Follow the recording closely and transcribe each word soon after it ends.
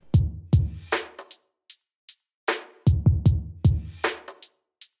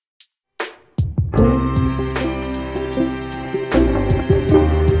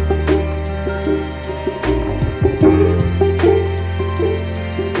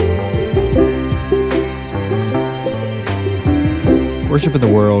Worship in the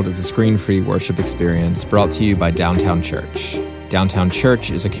World is a screen-free worship experience brought to you by Downtown Church. Downtown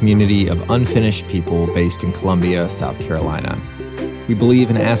Church is a community of unfinished people based in Columbia, South Carolina. We believe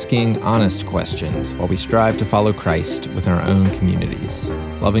in asking honest questions while we strive to follow Christ within our own communities,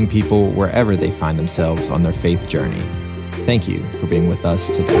 loving people wherever they find themselves on their faith journey. Thank you for being with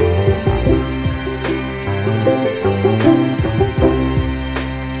us today.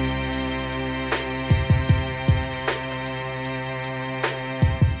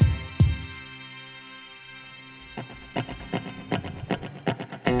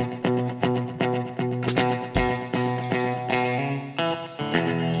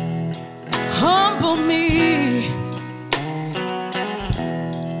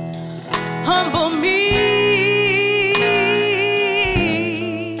 Humble me,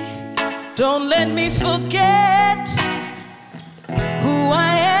 don't let me forget who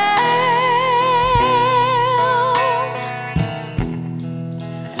I am.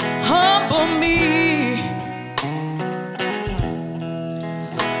 Humble me,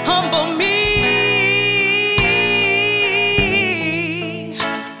 humble me,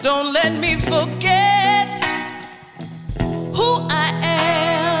 don't let me forget who I am.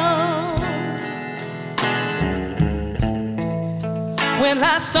 When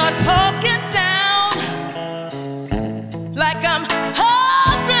I start talking down, like I'm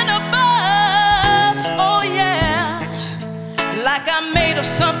hovering above, oh yeah, like I'm made of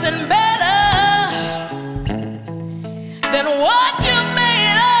something better than what you're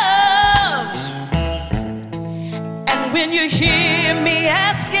made of. And when you hear me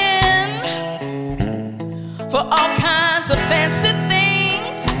asking for all kinds of fancy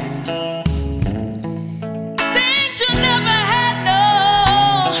things, things you never had, no,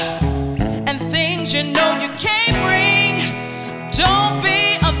 and things you know you can't bring, don't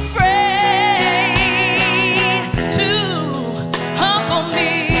be afraid to humble me.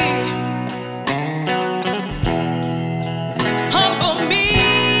 Humble me,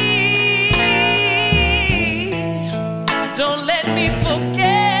 don't let me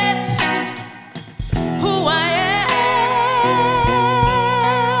forget who I am.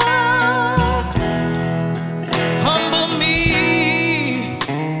 Humble me,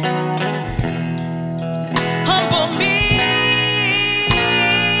 humble me,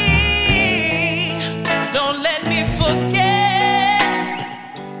 don't let me forget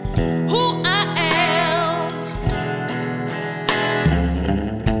who I am.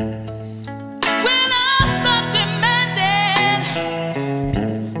 When I start demanding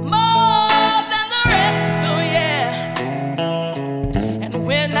more than the rest, oh yeah, and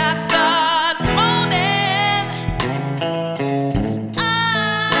when I start moaning I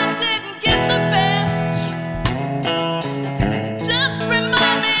didn't get the best, just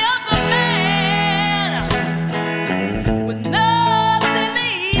remind me of the man with nothing to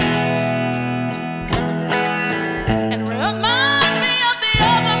eat, and remind me of the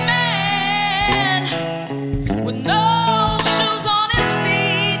other man with no shoes on his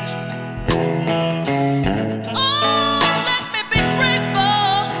feet. Oh, let me be grateful,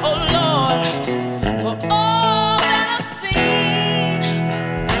 oh Lord, for all that I've seen.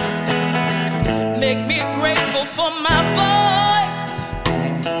 Make me grateful for my voice,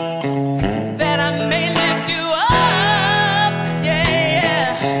 that I may lift you up,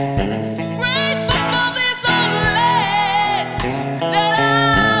 yeah. Grateful for these old legs, that I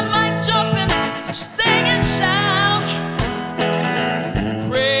might jump and sing and shout.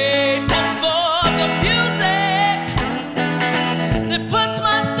 Grateful for the music that puts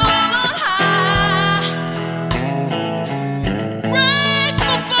my soul on high.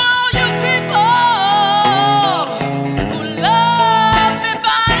 Grateful for all you people who love me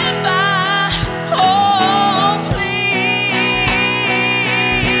by and by. Oh, please,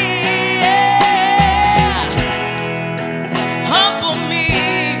 yeah. Humble me,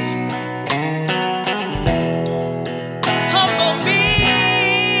 humble me,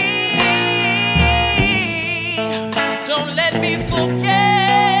 don't let me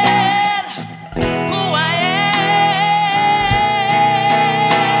forget who I am.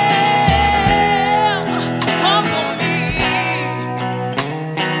 Humble me,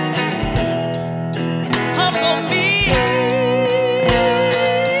 humble me,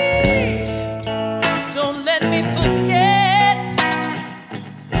 don't let me forget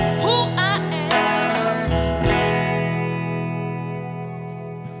who I am.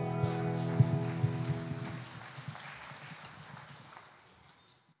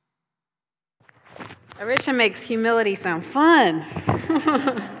 Arisha makes humility sound fun.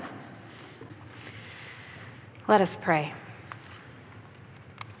 Let us pray.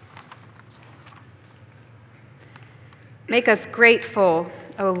 Make us grateful,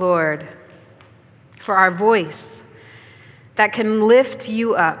 O Lord, for our voice that can lift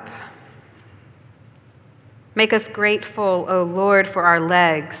you up. Make us grateful, O Lord, for our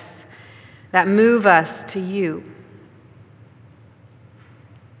legs that move us to you.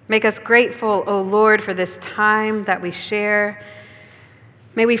 Make us grateful, O Lord, for this time that we share.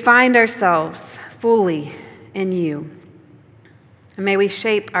 May we find ourselves fully in you. And may we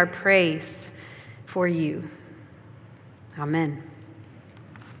shape our praise for you. Amen.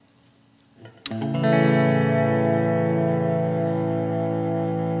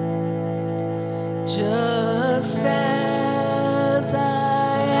 Just as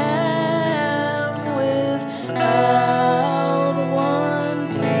I am without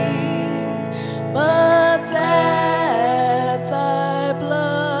one plea, but that thy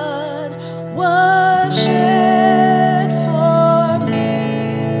blood was shed for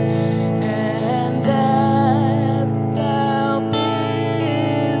me, and that thou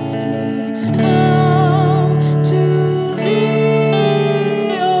bidst me come to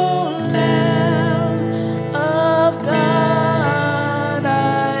thee, O Lamb of God,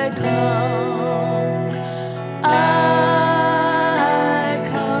 I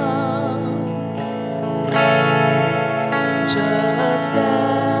come, just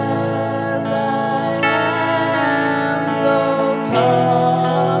as I am, though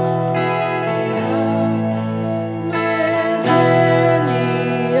tossed with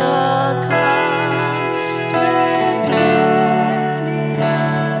many a conflict, many a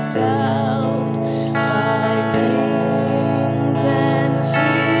doubt, fightings and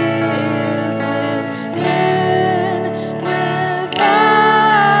fears within, without,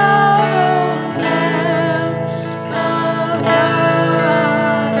 O Lamb of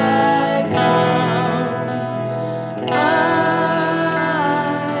God, I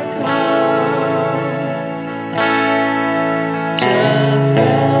come, just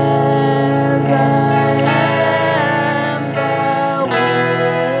as I am, thou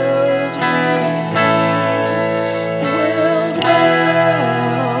wilt receive, wilt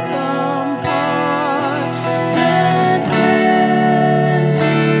welcome, pardon, cleanse,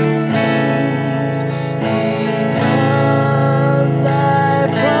 relieve, because thy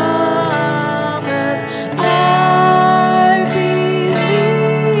promise I believe,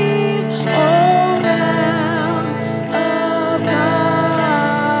 O Lamb of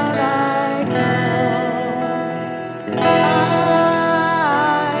God, I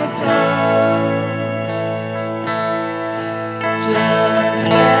come, just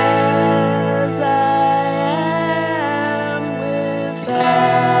as I am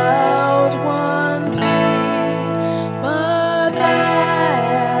without one plea, but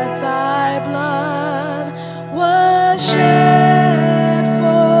that thy blood was shed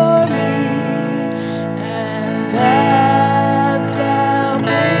for me, and that thou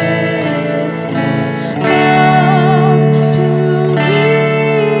bidst me come to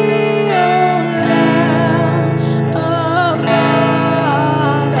thee, O Lamb of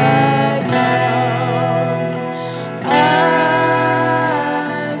God, I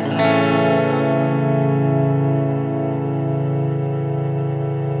come.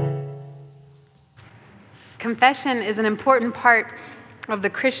 Confession is an important part of the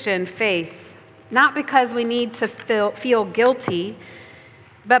Christian faith, not because we need to feel guilty,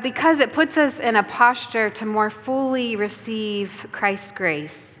 but because it puts us in a posture to more fully receive Christ's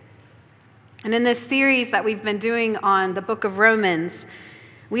grace. And in this series that we've been doing on the book of Romans,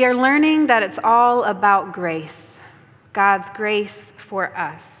 we are learning that it's all about grace, God's grace for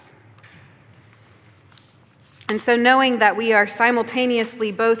us. And so knowing that we are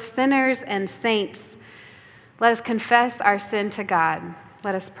simultaneously both sinners and saints, let us confess our sin to God.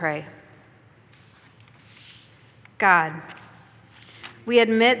 Let us pray. God, we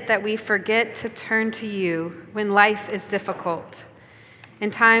admit that we forget to turn to you when life is difficult,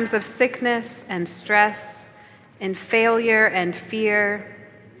 in times of sickness and stress, in failure and fear.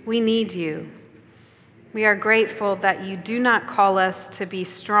 We need you. We are grateful that you do not call us to be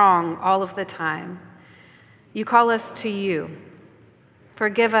strong all of the time. You call us to you.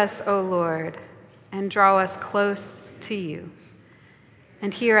 Forgive us, O Lord, and draw us close to you.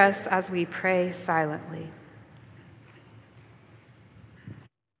 And hear us as we pray silently.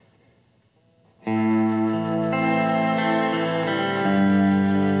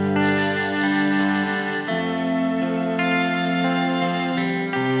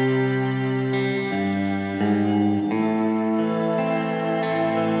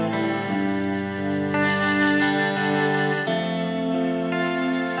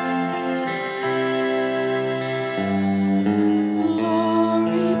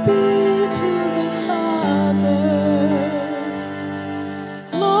 Glory be to the Father,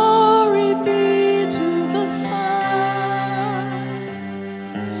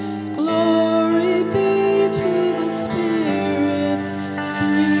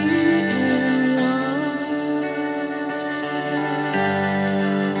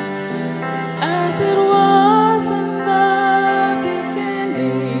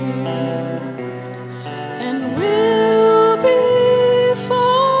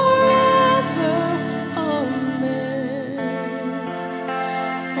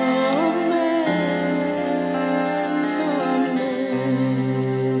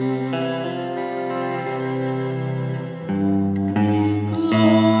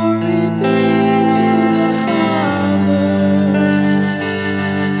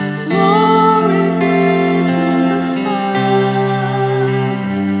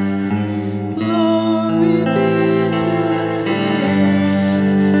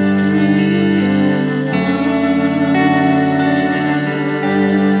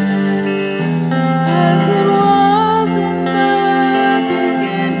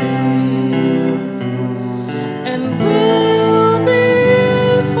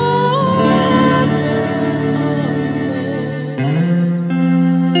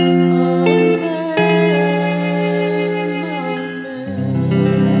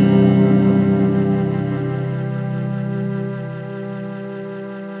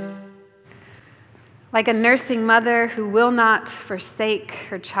 Like a nursing mother who will not forsake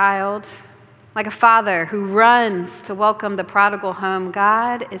her child, like a father who runs to welcome the prodigal home,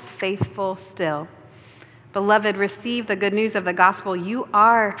 God is faithful still. Beloved, receive the good news of the gospel. You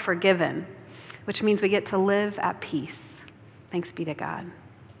are forgiven, which means we get to live at peace. Thanks be to God.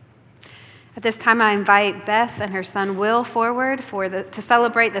 At this time, I invite Beth and her son Will forward to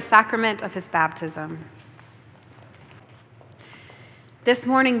celebrate the sacrament of his baptism. This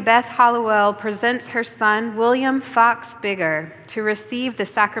morning, Beth Hollowell presents her son, William Fox Bigger, to receive the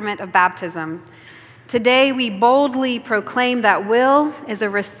sacrament of baptism. Today, we boldly proclaim that Will is a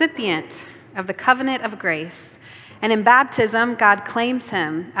recipient of the covenant of grace, and in baptism, God claims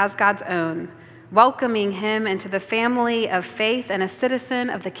him as God's own, welcoming him into the family of faith and a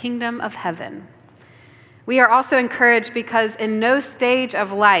citizen of the kingdom of heaven. We are also encouraged because in no stage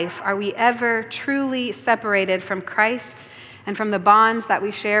of life are we ever truly separated from Christ and from the bonds that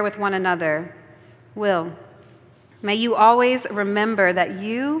we share with one another. Will, may you always remember that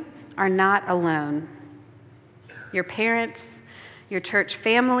you are not alone. Your parents, your church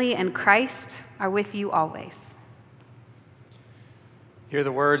family, and Christ are with you always. Hear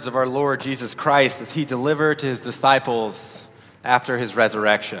the words of our Lord Jesus Christ as he delivered to his disciples after his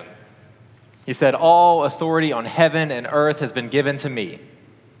resurrection. He said, "All authority on heaven and earth has been given to me.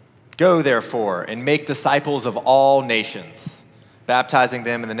 Go, therefore, and make disciples of all nations, baptizing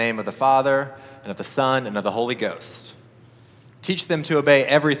them in the name of the Father, and of the Son, and of the Holy Ghost. Teach them to obey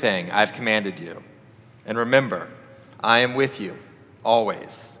everything I've commanded you. And remember, I am with you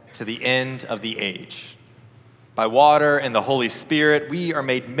always, to the end of the age." By water and the Holy Spirit, we are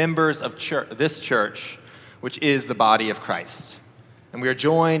made members of this church, which is the body of Christ. And we are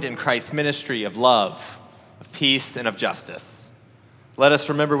joined in Christ's ministry of love, of peace, and of justice. Let us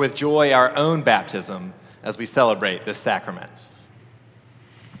remember with joy our own baptism as we celebrate this sacrament.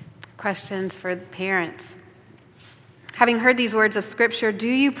 Questions for the parents. Having heard these words of Scripture, do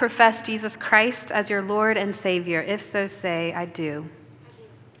you profess Jesus Christ as your Lord and Savior? If so, say, I do.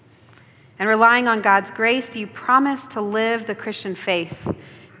 And relying on God's grace, do you promise to live the Christian faith,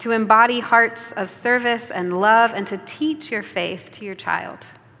 to embody hearts of service and love, and to teach your faith to your child?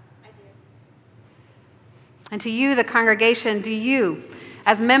 I do. And to you, the congregation, do you,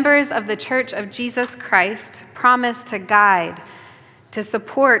 as members of the Church of Jesus Christ, promise to guide, to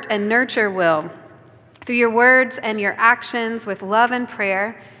support and nurture Will through your words and your actions with love and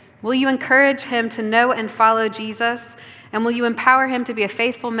prayer? Will you encourage him to know and follow Jesus? And will you empower him to be a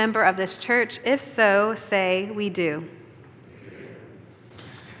faithful member of this church? If so, say, we do.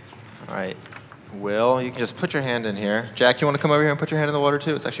 All right. Will, you can just put your hand in here. Jack, you want to come over here and put your hand in the water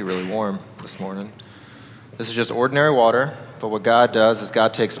too? It's actually really warm this morning. This is just ordinary water, but what God does is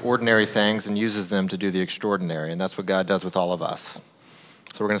God takes ordinary things and uses them to do the extraordinary, and that's what God does with all of us.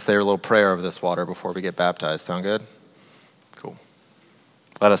 So we're going to say a little prayer over this water before we get baptized. Sound good? Cool.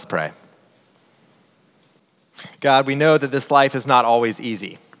 Let us pray. God, we know that this life is not always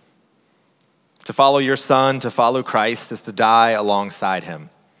easy. To follow your Son, to follow Christ, is to die alongside him.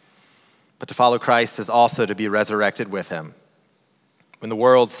 But to follow Christ is also to be resurrected with him. When the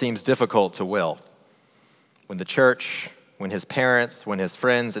world seems difficult to Will, when the church, when his parents, when his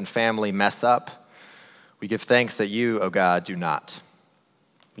friends and family mess up, we give thanks that you, O God, do not.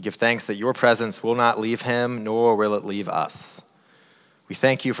 We give thanks that your presence will not leave him, nor will it leave us. We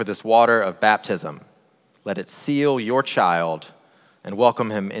thank you for this water of baptism. Let it seal your child and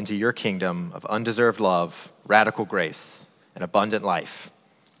welcome him into your kingdom of undeserved love, radical grace, and abundant life.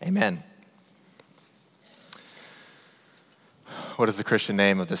 Amen. What is the Christian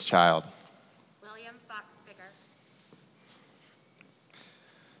name of this child? William Fox Bigger.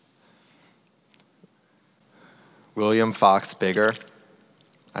 William Fox Bigger,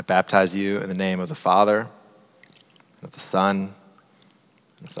 I baptize you in the name of the Father, and of the Son,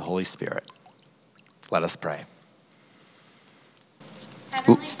 and of the Holy Spirit. Let us pray.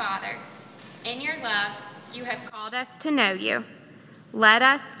 Heavenly Father, in your love, you have called us to know you, led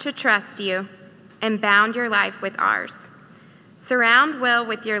us to trust you, and bound your life with ours. Surround Will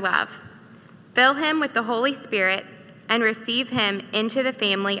with your love. Fill him with the Holy Spirit and receive him into the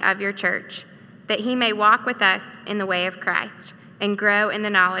family of your church, that he may walk with us in the way of Christ and grow in the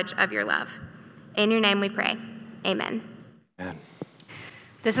knowledge of your love. In your name we pray. Amen. Amen.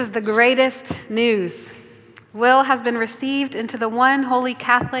 This is the greatest news. Will has been received into the one holy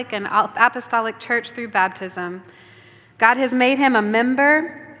Catholic and apostolic church through baptism. God has made him a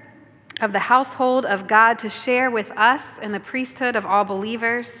member of the household of God to share with us in the priesthood of all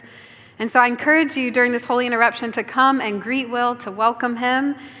believers. And so I encourage you during this holy interruption to come and greet Will, to welcome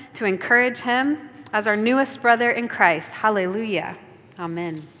him, to encourage him as our newest brother in Christ. Hallelujah.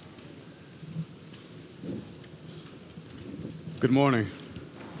 Amen. Good morning.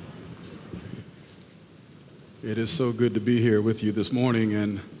 It is so good to be here with you this morning,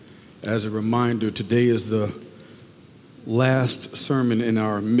 and as a reminder, today is the last sermon in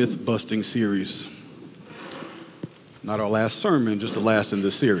our myth-busting series. Not our last sermon, just the last in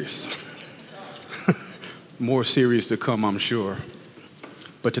this series. More series to come, I'm sure.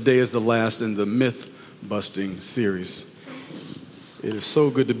 But today is the last in the myth-busting series. It is so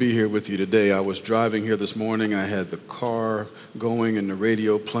good to be here with you today. I was driving here this morning. I had the car going and the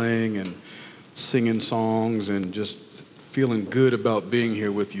radio playing and singing songs and just feeling good about being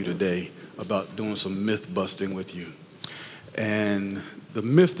here with you today, about doing some myth-busting with you. And the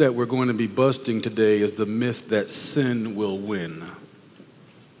myth that we're going to be busting today is the myth that sin will win.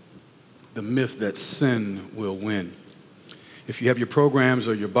 The myth that sin will win. If you have your programs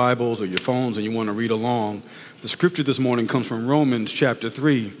or your Bibles or your phones and you want to read along, the scripture this morning comes from Romans chapter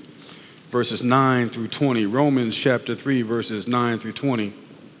 3, verses 9 through 20. Romans chapter 3, verses 9 through 20.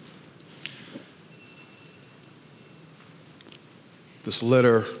 This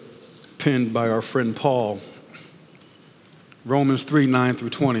letter penned by our friend Paul. Romans 3, 9 through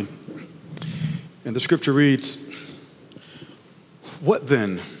 20. And the scripture reads, "What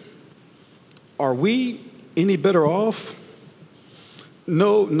then? Are we any better off?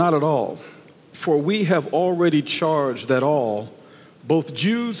 No, not at all. For we have already charged that all, both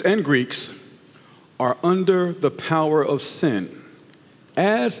Jews and Greeks, are under the power of sin.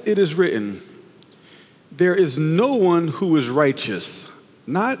 As it is written, there is no one who is righteous,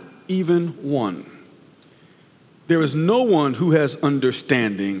 not even one. There is no one who has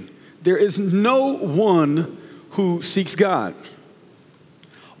understanding. There is no one who seeks God.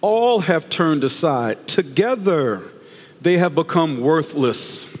 All have turned aside. Together they have become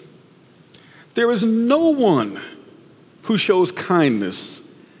worthless. There is no one who shows kindness.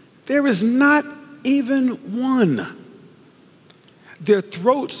 There is not even one. Their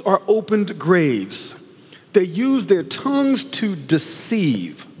throats are opened graves. They use their tongues to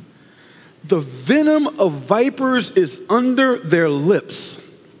deceive. The venom of vipers is under their lips.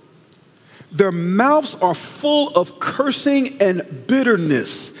 Their mouths are full of cursing and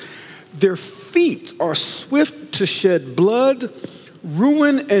bitterness. Their feet are swift to shed blood.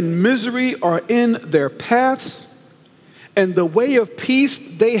 Ruin and misery are in their paths, and the way of peace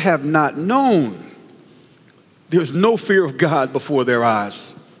they have not known. There's no fear of God before their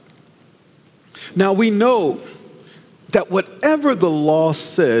eyes. Now we know that whatever the law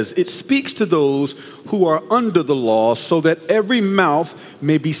says, it speaks to those who are under the law, so that every mouth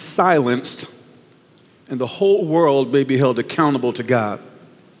may be silenced and the whole world may be held accountable to God.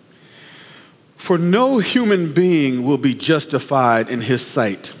 For no human being will be justified in his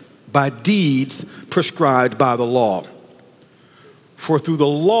sight by deeds prescribed by the law. For through the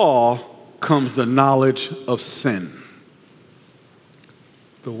law comes the knowledge of sin."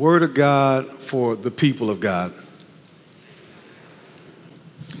 The word of God for the people of God.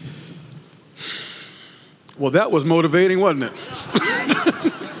 Well, that was motivating, wasn't it?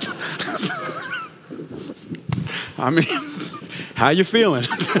 I mean, how you feeling?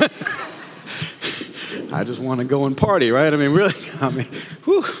 I just want to go and party, right? I mean, really,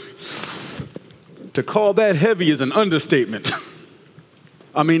 whew. To call that heavy is an understatement.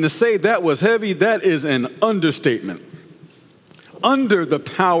 I mean, to say that was heavy, that is an understatement. Under the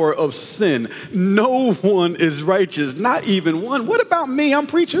power of sin, no one is righteous, not even one. What about me? I'm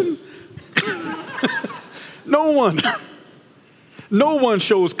preaching. No one. No one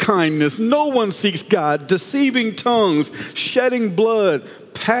shows kindness. No one seeks God. Deceiving tongues, shedding blood,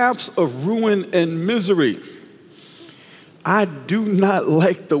 paths of ruin and misery. I do not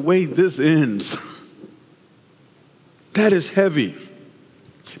like the way this ends. That is heavy.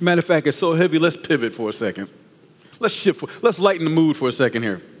 Matter of fact, it's so heavy, let's pivot for a second. Let's lighten the mood for a second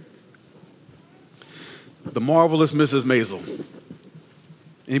here. The Marvelous Mrs. Maisel.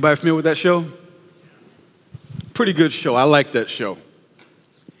 Anybody familiar with that show? Pretty good show. I like that show.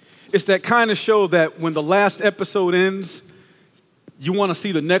 It's that kind of show that when the last episode ends, you want to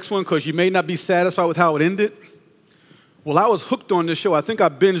see the next one because you may not be satisfied with how it ended. Well, I was hooked on this show. I think I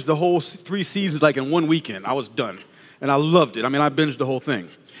binged the whole 3 seasons like in one weekend. I was done. And I loved it. I mean, I binged the whole thing.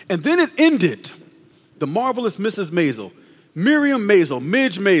 And then it ended. The Marvelous Mrs. Maisel. Miriam Maisel,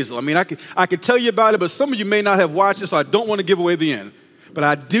 Midge Maisel. I mean, I could tell you about it, but some of you may not have watched it, so I don't want to give away the end. But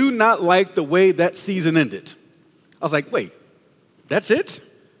I do not like the way that season ended. I was like, wait, that's it?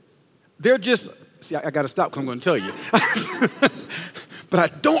 They're just, see, I got to stop because I'm going to tell you. But I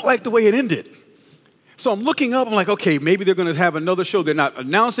don't like the way it ended. So I'm looking up, I'm like, okay, maybe they're going to have another show. They're not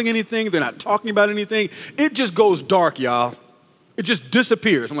announcing anything. They're not talking about anything. It just goes dark, y'all. It just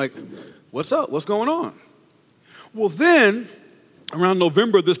disappears. I'm like, what's up? What's going on? Well, then around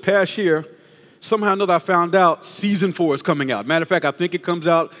November this past year, somehow or another I found out season 4 is coming out. Matter of fact, I think it comes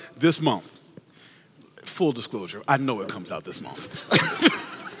out this month. Full disclosure, I know it comes out this month.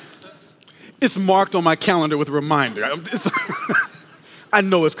 It's marked on my calendar with a reminder. I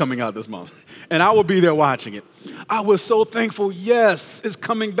know it's coming out this month, and I will be there watching it. I was so thankful, yes, it's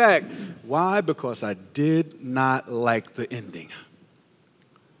coming back. Why? Because I did not like the ending.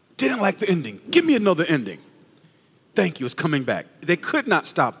 Didn't like the ending. Give me another ending. Thank you, it's coming back. They could not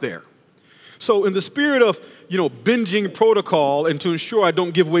stop there. So in the spirit of, binging protocol and to ensure I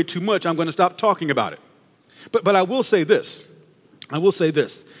don't give away too much, I'm going to stop talking about it. But I will say this.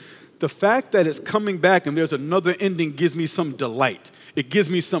 The fact that it's coming back and there's another ending gives me some delight. It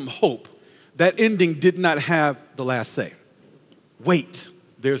gives me some hope. That ending did not have the last say. Wait,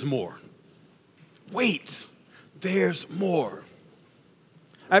 there's more. Wait, there's more.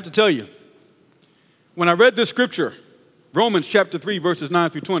 I have to tell you, when I read this scripture, Romans chapter 3, verses 9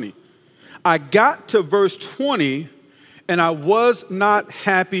 through 20, I got to verse 20 and I was not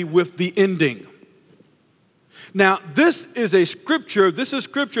happy with the ending. Now, this is scripture. This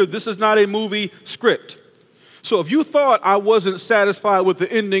is not a movie script. So if you thought I wasn't satisfied with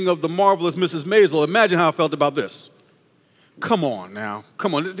the ending of The Marvelous Mrs. Maisel, imagine how I felt about this. Come on now.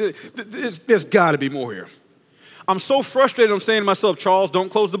 Come on. There's got to be more here. I'm so frustrated, I'm saying to myself, Charles, don't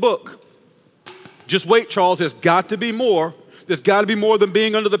close the book. Just wait, Charles. There's got to be more. There's got to be more than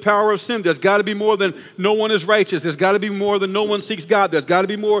being under the power of sin. There's got to be more than no one is righteous. There's got to be more than no one seeks God. There's got to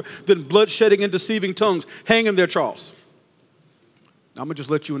be more than bloodshedding and deceiving tongues. Hang in there, Charles. I'm going to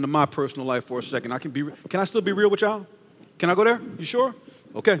just let you into my personal life for a second. Can I still be real with y'all? Can I go there? You sure?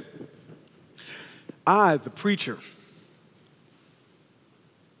 Okay. I, the preacher,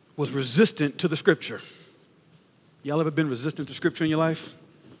 was resistant to the scripture. Y'all ever been resistant to scripture in your life?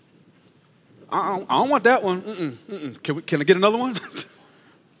 I don't want that one. Can I get another one?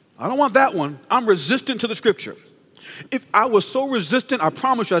 I don't want that one. I'm resistant to the scripture. If I was so resistant, I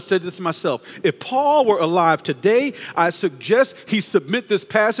promise you, I said this to myself. If Paul were alive today, I suggest he submit this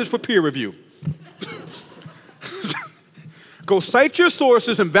passage for peer review. Go cite your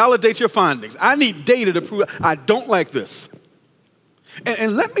sources and validate your findings. I need data to prove I don't like this.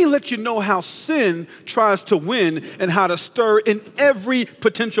 And let me let you know how sin tries to win and how to stir in every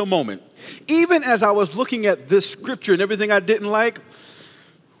potential moment. Even as I was looking at this scripture and everything I didn't like,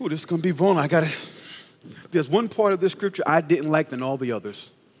 this is going to be vulnerable. There's one part of this scripture I didn't like than all the others.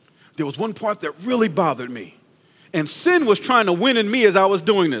 There was one part that really bothered me. And sin was trying to win in me as I was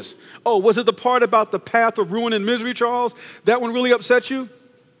doing this. Oh, was it the part about the path of ruin and misery, Charles? That one really upset you?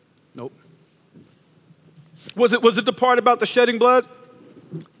 Nope. Was it the part about the shedding blood?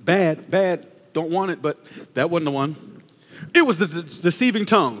 Bad, don't want it, but that wasn't the one. It was the deceiving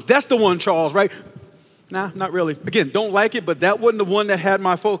tongue. That's the one, Charles, right? Nah, not really. Again, don't like it, but that wasn't the one that had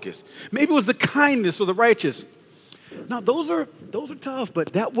my focus. Maybe it was the kindness or the righteous. Now, those are tough,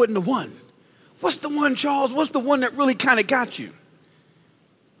 but that wasn't the one. What's the one, Charles? What's the one that really kind of got you?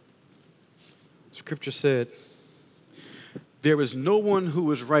 Scripture said, there is no one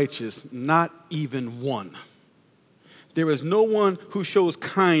who is righteous, not even one. There is no one who shows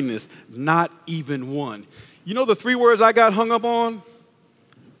kindness, not even one. You know the 3 words I got hung up on?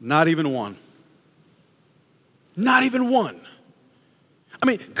 Not even one. Not even one. I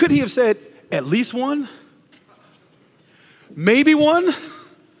mean, could he have said at least one? Maybe one?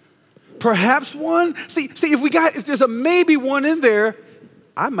 Perhaps one? See, if there's a maybe one in there,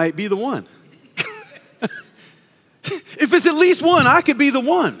 I might be the one. If it's at least one, I could be the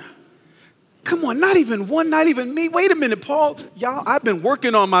one. Come on, not even one, not even me. Wait a minute, Paul. Y'all, I've been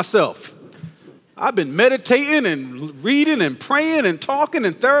working on myself. I've been meditating and reading and praying and talking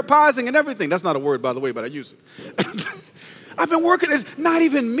and therapizing and everything. That's not a word, by the way, but I use it. I've been working. It's not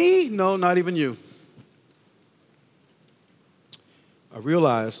even me. No, not even you. I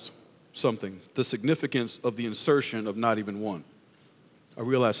realized something, the significance of the insertion of not even one. I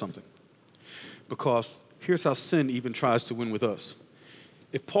realized something. Because here's how sin even tries to win with us.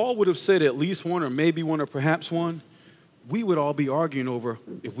 If Paul would have said at least one or maybe one or perhaps one, we would all be arguing over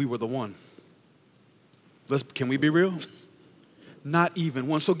if we were the one. Can we be real? Not even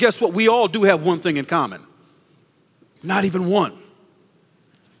one. So guess what? We all do have one thing in common. Not even one.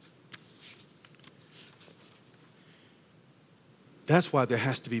 That's why there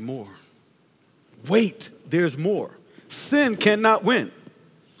has to be more. Wait, there's more. Sin cannot win.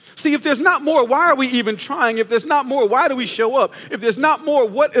 See, if there's not more, why are we even trying? If there's not more, why do we show up? If there's not more,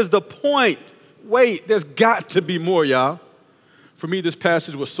 what is the point? Wait, there's got to be more, y'all. For me, this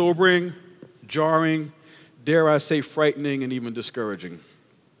passage was sobering, jarring, dare I say frightening, and even discouraging.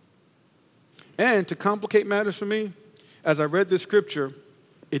 And to complicate matters for me, as I read this scripture,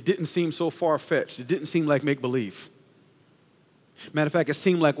 it didn't seem so far-fetched. It didn't seem like make-believe. Matter of fact, it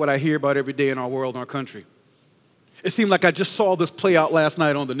seemed like what I hear about every day in our world, in our country. It seemed like I just saw this play out last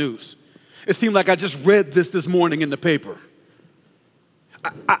night on the news. It seemed like I just read this morning in the paper.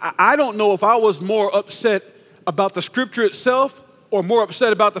 I don't know if I was more upset about the scripture itself or more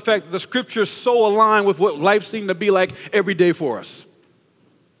upset about the fact that the scripture is so aligned with what life seemed to be like every day for us.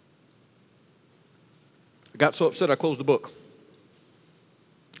 I got so upset I closed the book.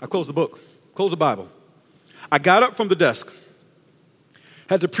 Closed the Bible. I got up from the desk,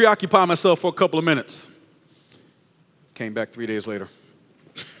 had to preoccupy myself for a couple of minutes. Came back 3 days later.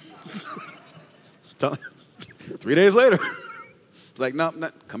 3 days later. It's like, no,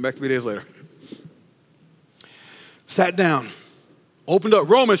 come back 3 days later. Sat down, opened up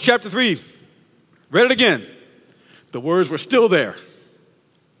Romans chapter 3, read it again. The words were still there.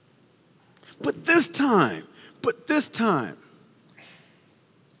 But this time,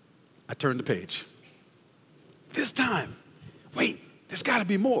 I turned the page. This time, wait, there's got to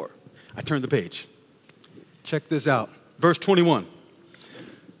be more. I turned the page. Check this out. Verse 21.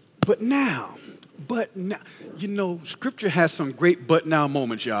 But now, you know, Scripture has some great but now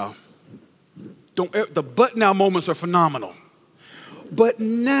moments, y'all. The but now moments are phenomenal. But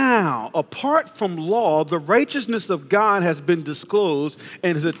now, apart from law, the righteousness of God has been disclosed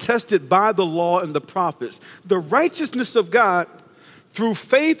and is attested by the law and the prophets. The righteousness of God through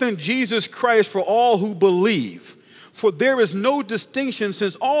faith in Jesus Christ for all who believe. For there is no distinction,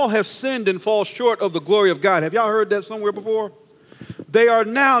 since all have sinned and fall short of the glory of God. Have y'all heard that somewhere before? They are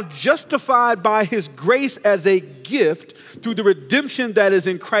now justified by his grace as a gift through the redemption that is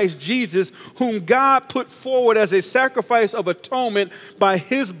in Christ Jesus, whom God put forward as a sacrifice of atonement by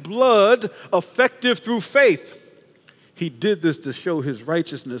his blood, effective through faith. He did this to show his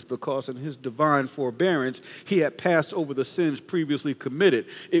righteousness, because in his divine forbearance he had passed over the sins previously committed.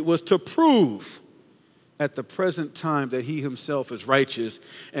 It was to prove at the present time that he himself is righteous,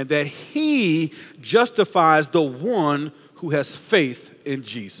 and that he justifies the one who has faith in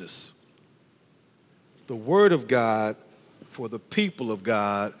Jesus. The word of God for the people of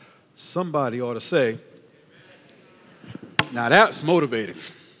God. Somebody ought to say, now that's motivating.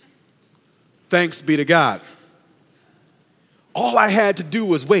 Thanks be to God. All I had to do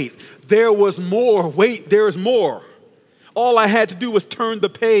was wait. There was more. Wait, there's more. All I had to do was turn the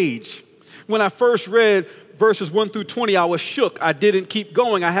page. When I first read verses 1 through 20, I was shook. I didn't keep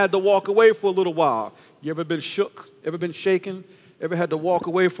going. I had to walk away for a little while. You ever been shook? Ever been shaken? Ever had to walk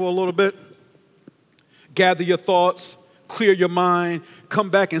away for a little bit? Gather your thoughts, clear your mind, come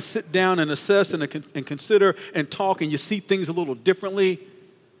back and sit down and assess and consider and talk, and you see things a little differently.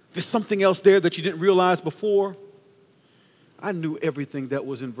 There's something else there that you didn't realize before. I knew everything that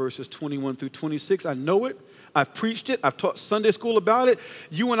was in verses 21 through 26. I know it. I've preached it. I've taught Sunday school about it.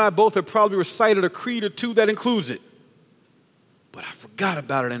 You and I both have probably recited a creed or two that includes it. But I forgot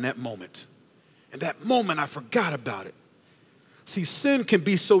about it in that moment. In that moment, I forgot about it. See, sin can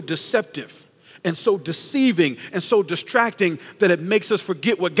be so deceptive and so deceiving and so distracting that it makes us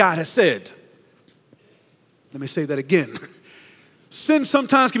forget what God has said. Let me say that again. Sin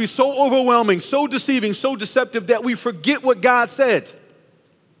sometimes can be so overwhelming, so deceiving, so deceptive that we forget what God said.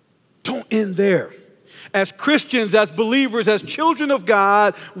 Don't end there. As Christians, as believers, as children of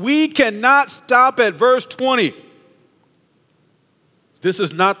God, we cannot stop at verse 20. This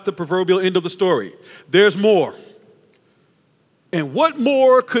is not the proverbial end of the story. There's more. And what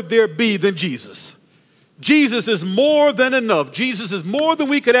more could there be than Jesus? Jesus is more than enough. Jesus is more than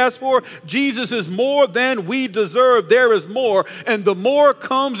we could ask for. Jesus is more than we deserve. There is more. And the more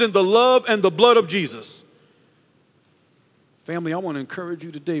comes in the love and the blood of Jesus. Family, I want to encourage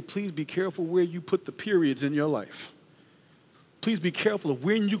you today. Please be careful where you put the periods in your life. Please be careful of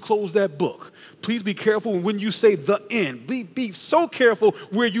when you close that book. Please be careful when you say the end. Be so careful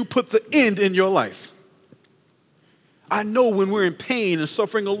where you put the end in your life. I know when we're in pain and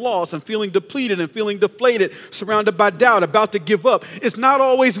suffering a loss and feeling depleted and feeling deflated, surrounded by doubt, about to give up, it's not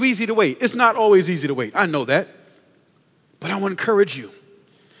always easy to wait. It's not always easy to wait. I know that. But I want to encourage you.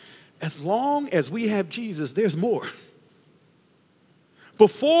 As long as we have Jesus, there's more.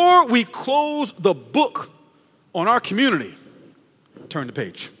 Before we close the book on our community, turn the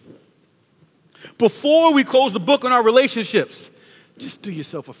page. Before we close the book on our relationships, just do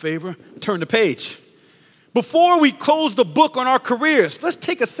yourself a favor, turn the page. Before we close the book on our careers, let's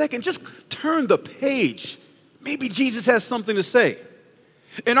take a second, just turn the page. Maybe Jesus has something to say.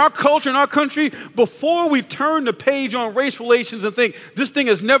 In our culture, in our country, before we turn the page on race relations and think this thing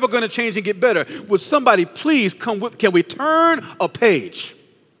is never going to change and get better, would somebody please come with, can we turn a page?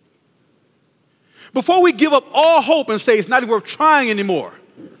 Before we give up all hope and say it's not even worth trying anymore,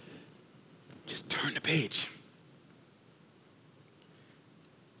 just turn the page.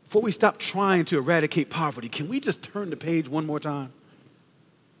 Before we stop trying to eradicate poverty, can we just turn the page one more time?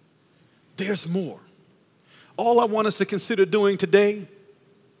 There's more. All I want us to consider doing today,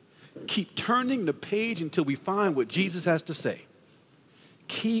 keep turning the page until we find what Jesus has to say.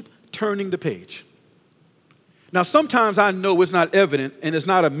 Keep turning the page. Now, sometimes I know it's not evident and it's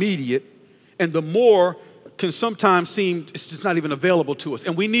not immediate, and the more can sometimes seem it's just not even available to us,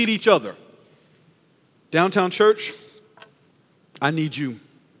 and we need each other. Downtown Church, I need you,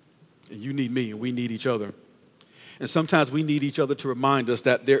 and you need me, and we need each other. And sometimes we need each other to remind us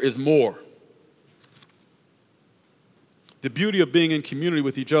that there is more. The beauty of being in community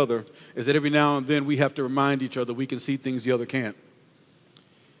with each other is that every now and then we have to remind each other we can see things the other can't.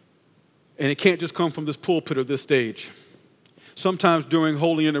 And it can't just come from this pulpit or this stage. Sometimes during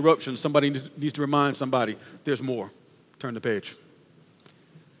holy interruptions, somebody needs to remind somebody, there's more. Turn the page.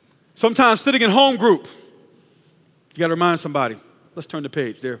 Sometimes sitting in home group, you got to remind somebody, let's turn the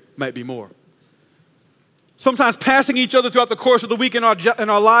page. There might be more. Sometimes passing each other throughout the course of the week in our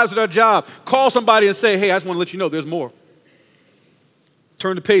lives at our job, call somebody and say, hey, I just want to let you know there's more.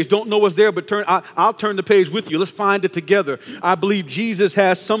 Turn the page. Don't know what's there, but I'll turn the page with you. Let's find it together. I believe Jesus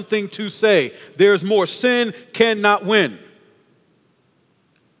has something to say. There's more. Sin cannot win.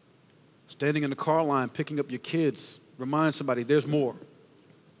 Standing in the car line, picking up your kids, remind somebody there's more.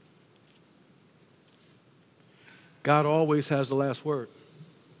 God always has the last word.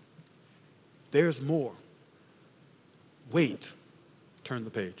 There's more. Wait. Turn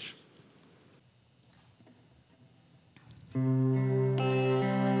the page.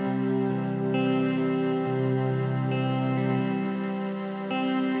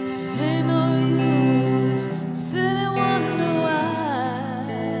 Ain't no use sitting wonder why.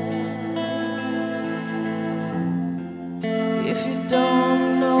 If you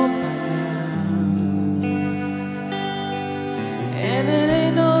don't know by now, and it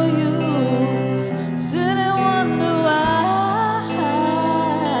ain't no use sitting wonder why.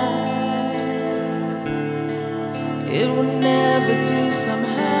 It will never do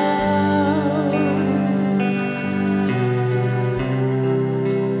somehow.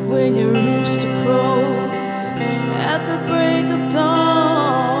 When your rooster crows at the break of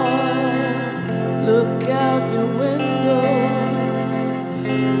dawn, look out your window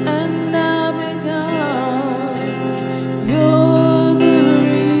and I'll be gone. You're the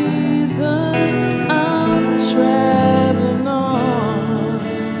reason I'm traveling on.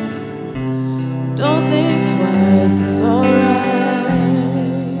 Don't think twice, it's alright.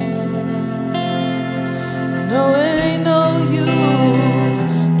 No, it ain't no use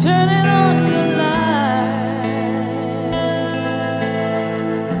turning on your light.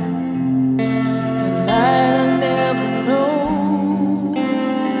 The light I never know.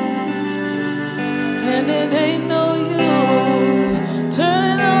 And it ain't no use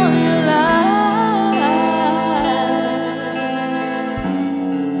turning on your light.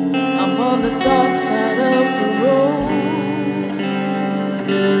 I'm on the dark side of the road.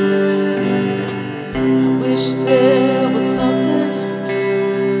 I wish there was something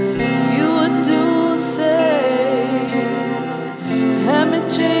you would do or say, have me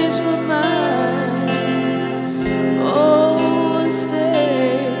change my mind, oh, and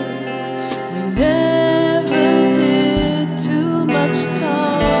stay. We never did too much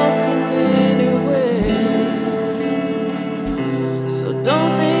talking anyway, so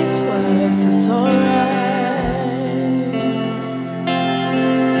don't think twice, it's alright.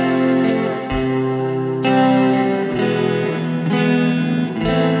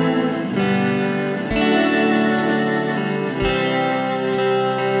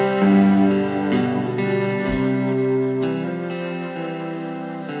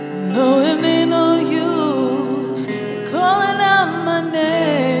 No, it ain't no use in calling out my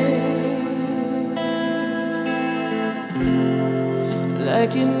name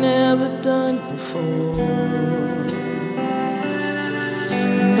like you never done before.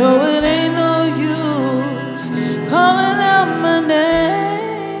 No, it ain't no use calling out my name.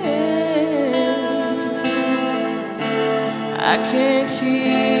 I can't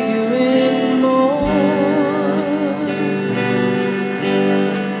hear you anymore.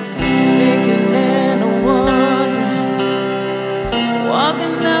 Thinking and wondering,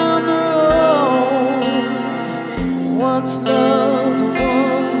 walking down the road, once loved one,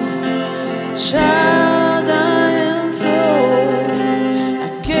 a child I am told. I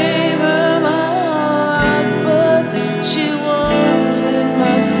gave her my heart, but she wanted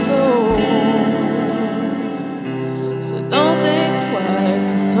my soul. So don't think twice,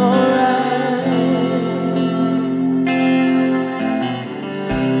 it's alright.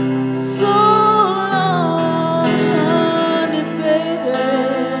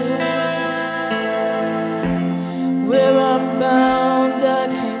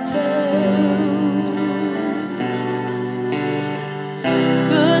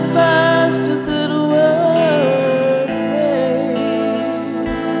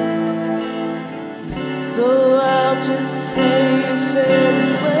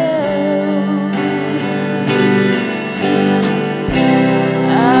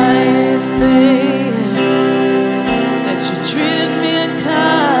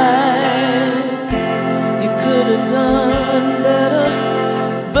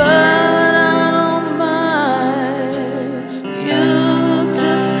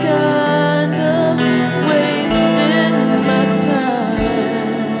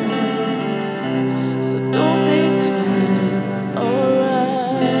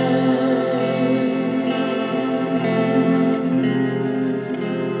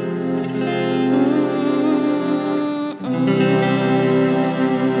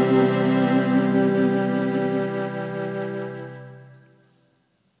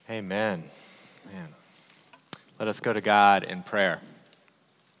 Amen. Man. Let us go to God in prayer.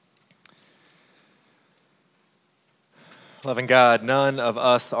 Loving God, none of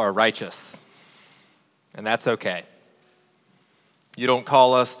us are righteous, and that's okay. You don't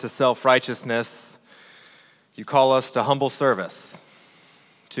call us to self-righteousness. You call us to humble service,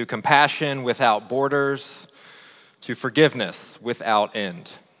 to compassion without borders, to forgiveness without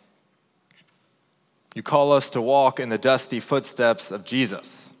end. You call us to walk in the dusty footsteps of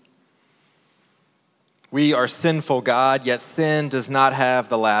Jesus. We are sinful, God, yet sin does not have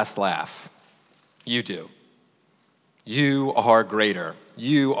the last laugh. You do. You are greater.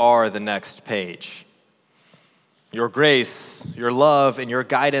 You are the next page. Your grace, your love, and your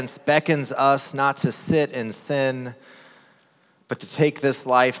guidance beckons us not to sit in sin, but to take this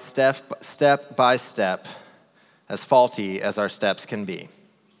life step by step, as faulty as our steps can be.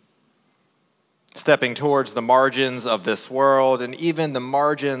 Stepping towards the margins of this world and even the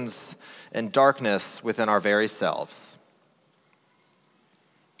margins and darkness within our very selves.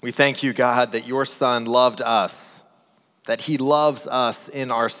 We thank you, God, that your Son loved us, that he loves us in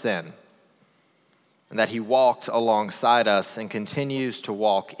our sin, and that he walked alongside us and continues to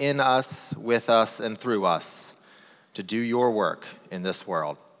walk in us, with us, and through us to do your work in this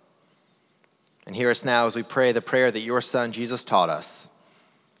world. And hear us now as we pray the prayer that your Son Jesus taught us,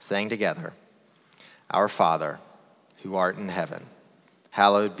 saying together, Our Father, who art in heaven,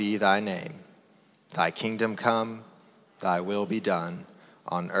 hallowed be thy name. Thy kingdom come, thy will be done,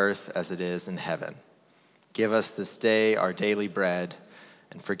 on earth as it is in heaven. Give us this day our daily bread,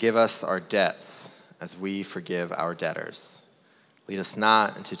 and forgive us our debts as we forgive our debtors. Lead us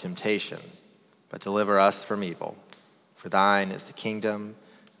not into temptation, but deliver us from evil. For thine is the kingdom,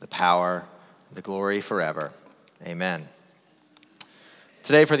 the power, and the glory forever. Amen.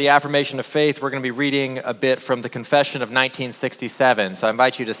 Today, for the affirmation of faith, we're going to be reading a bit from the Confession of 1967. So I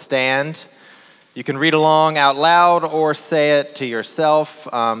invite you to stand. You can read along out loud or say it to yourself.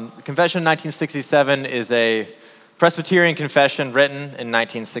 The Confession of 1967 is a Presbyterian confession written in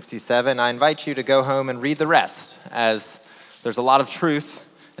 1967. I invite you to go home and read the rest, as there's a lot of truth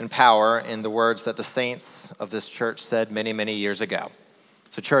and power in the words that the saints of this church said many, many years ago.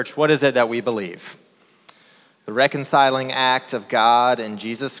 So church, what is it that we believe? The reconciling act of God and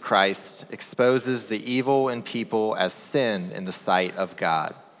Jesus Christ exposes the evil in people as sin in the sight of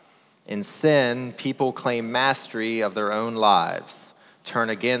God. In sin, people claim mastery of their own lives,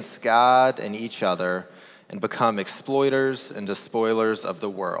 turn against God and each other, and become exploiters and despoilers of the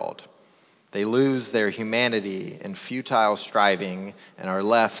world. They lose their humanity in futile striving and are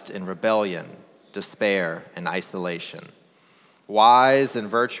left in rebellion, despair, and isolation. Wise and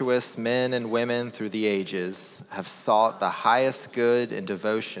virtuous men and women through the ages have sought the highest good in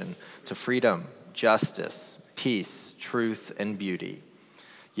devotion to freedom, justice, peace, truth, and beauty.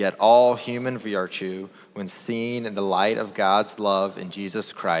 Yet all human virtue, when seen in the light of God's love in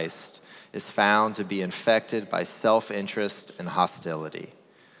Jesus Christ, is found to be infected by self-interest and hostility.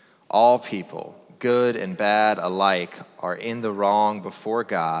 All people, good and bad alike, are in the wrong before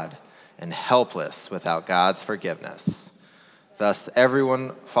God and helpless without God's forgiveness. Thus,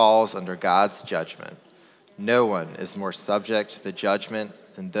 everyone falls under God's judgment. No one is more subject to the judgment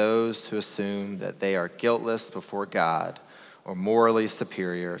than those who assume that they are guiltless before God or morally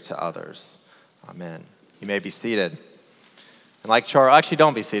superior to others. Amen. You may be seated. And like Charles, actually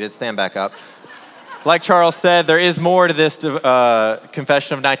don't be seated, stand back up. Like Charles said, there is more to this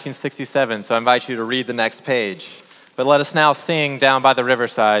Confession of 1967, so I invite you to read the next page. But let us now sing Down by the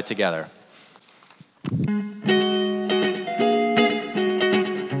Riverside together.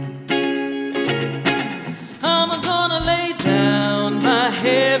 I'm gonna lay down my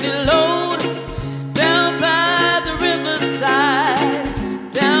heavy load down by the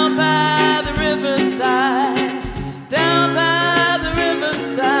riverside, down by the riverside, down by the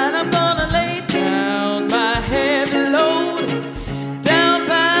riverside. I'm gonna lay down my heavy load down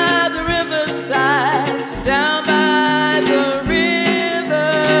by the riverside, down by the riverside.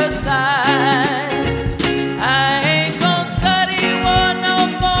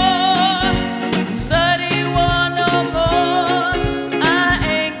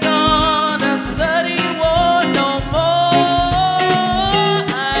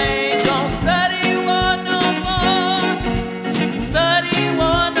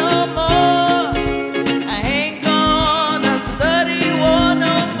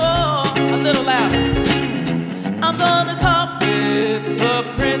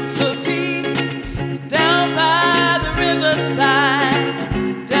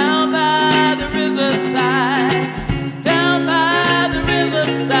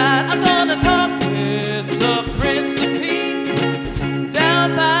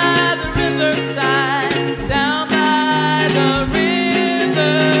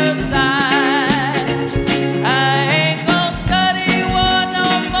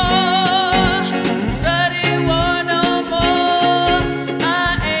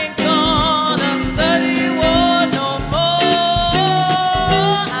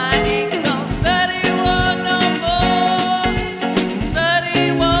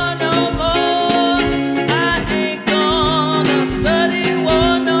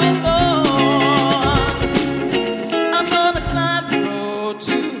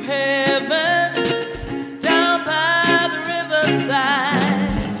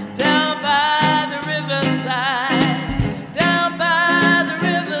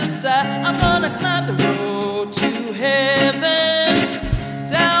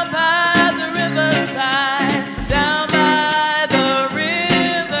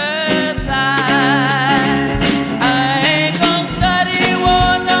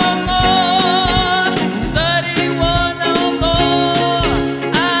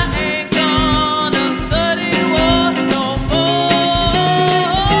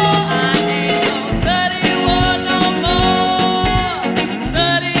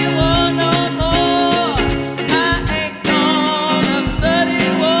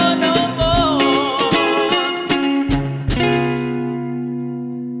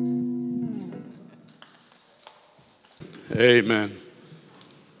 Amen.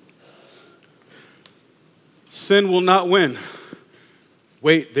 Sin will not win.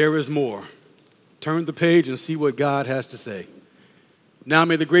 Wait, there is more. Turn the page and see what God has to say. Now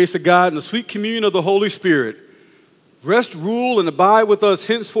may the grace of God and the sweet communion of the Holy Spirit rest, rule, and abide with us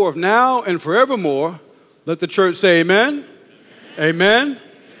henceforth, now and forevermore. Let the church say amen. Amen.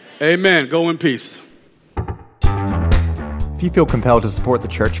 Amen. Go in peace. If you feel compelled to support the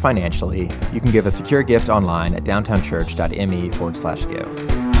church financially, you can give a secure gift online at downtownchurch.me/give.